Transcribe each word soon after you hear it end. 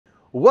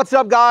What's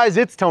up, guys?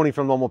 It's Tony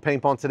from Lone Wolf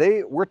Paintball.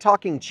 Today we're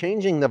talking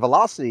changing the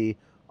velocity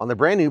on the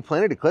brand new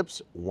Planet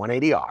Eclipse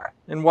 180R.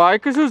 And why?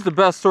 Because who's the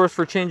best source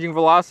for changing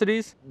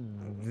velocities?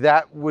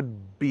 That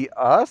would be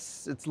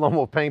us. It's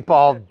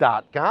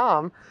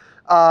lonewolfpaintball.com.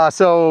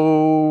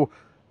 So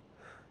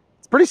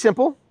it's pretty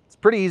simple. It's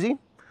pretty easy.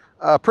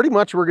 Pretty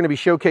much we're going to be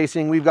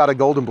showcasing, we've got a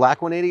gold and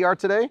black 180R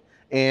today,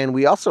 and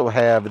we also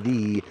have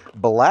the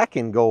black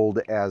and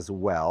gold as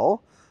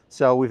well.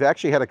 So we've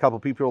actually had a couple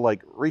people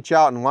like reach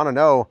out and want to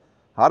know,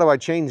 how do I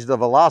change the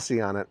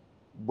velocity on it?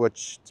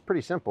 Which it's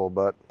pretty simple,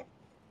 but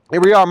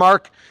here we are,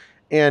 Mark.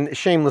 And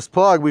shameless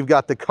plug, we've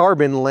got the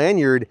carbon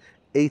lanyard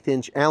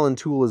 1/8" Allen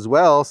tool as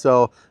well.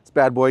 So this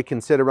bad boy can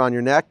sit around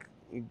your neck.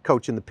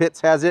 Coach in the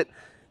pits has it,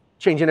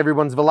 changing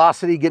everyone's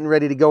velocity, getting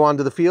ready to go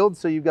onto the field.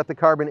 So you've got the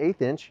carbon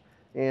 1/8"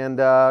 and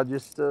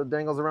just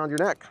dangles around your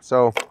neck.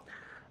 So,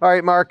 all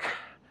right, Mark,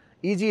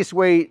 easiest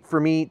way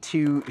for me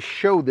to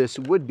show this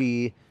would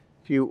be,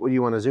 if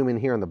you want to zoom in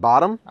here on the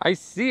bottom. I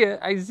see it,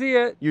 I see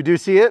it. You do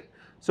see it?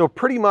 So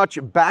pretty much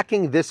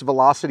backing this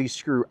velocity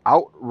screw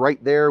out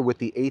right there with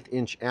the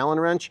 1/8" Allen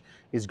wrench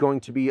is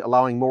going to be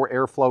allowing more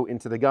airflow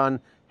into the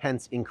gun,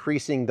 hence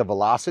increasing the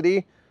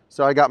velocity.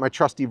 So I got my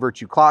trusty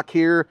Virtue clock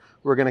here.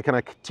 We're gonna kind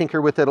of tinker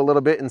with it a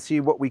little bit and see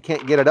what we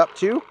can't get it up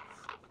to.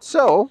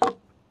 So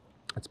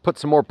let's put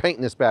some more paint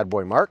in this bad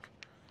boy, Mark.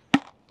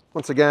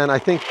 Once again, I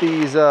think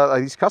these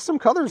custom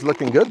colors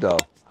looking good though.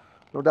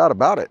 No doubt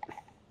about it.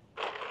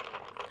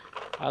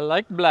 I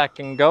like black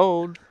and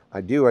gold.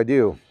 I do, I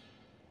do.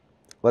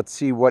 Let's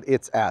see what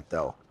it's at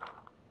though.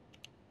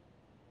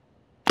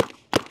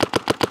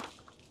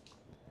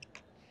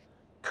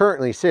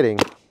 Currently sitting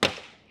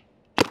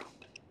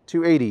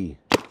 280,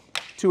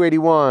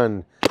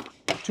 281,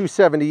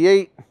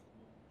 278,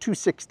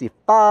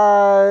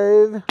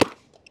 265,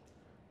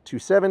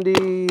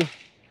 270,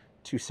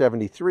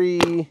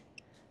 273,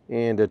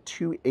 and a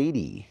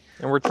 280.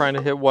 And we're trying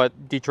to hit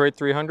what, Detroit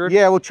 300?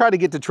 Yeah, we'll try to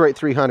get Detroit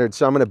 300.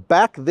 So I'm gonna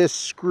back this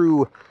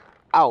screw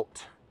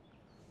out.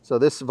 So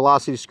this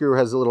velocity screw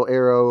has a little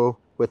arrow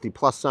with the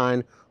plus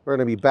sign. We're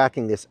gonna be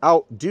backing this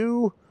out.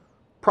 Do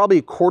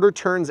probably quarter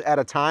turns at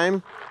a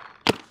time.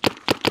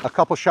 A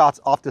couple shots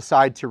off the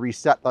side to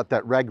reset, let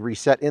that reg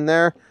reset in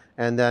there,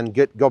 and then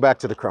go back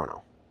to the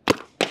chrono.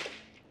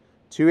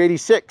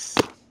 286,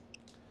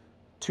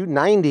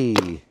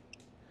 290,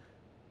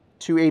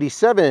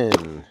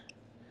 287,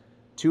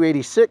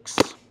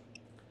 286,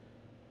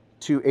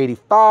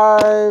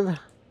 285,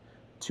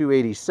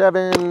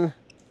 287,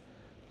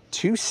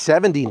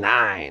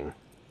 279.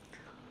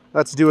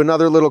 Let's do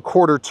another little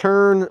quarter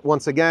turn.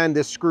 Once again,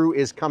 this screw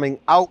is coming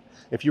out.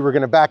 If you were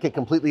gonna back it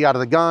completely out of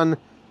the gun,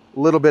 a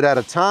little bit at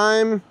a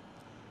time.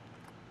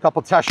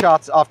 Couple test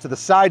shots off to the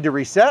side to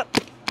reset.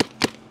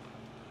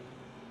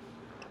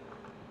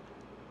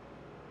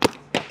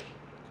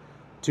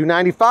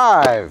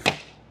 $295,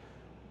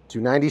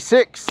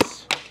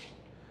 $296,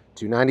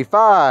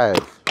 $295,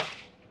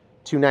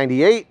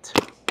 $298,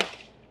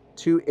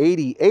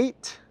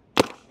 $288,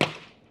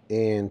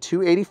 and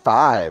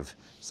 $285.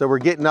 So we're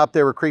getting up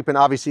there, we're creeping.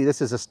 Obviously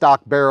this is a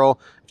stock barrel.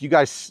 If you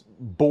guys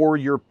bore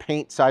your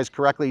paint size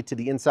correctly to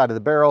the inside of the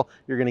barrel,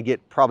 you're gonna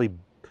get probably,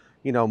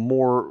 you know,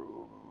 more,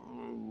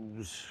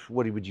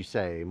 what would you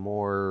say,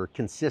 more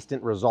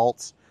consistent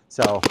results.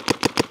 So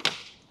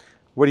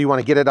what do you want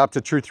to get it up to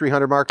true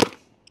 300, Mark?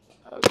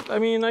 I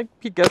mean, I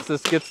guess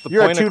this gets the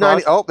You're point at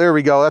 290. across. Oh, there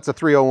we go. That's a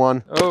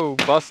 301. Oh,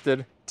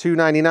 busted.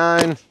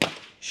 299.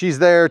 She's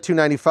there.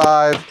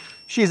 295.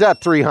 She's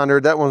at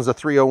 300. That one's a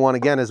 301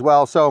 again as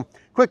well. So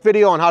quick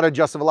video on how to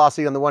adjust the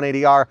velocity on the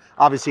 180R.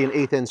 Obviously an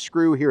 1/8"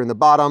 screw here in the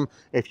bottom.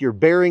 If you're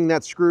bearing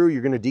that screw,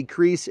 you're going to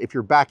decrease. If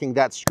you're backing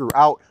that screw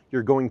out,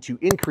 you're going to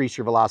increase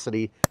your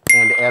velocity.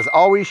 And as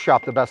always,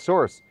 shop the best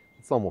source.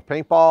 It's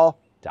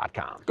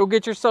lonewolfpaintball.com. Go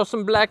get yourself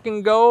some black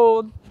and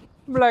gold.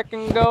 Black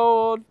and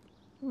gold.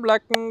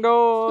 Black and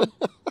gold.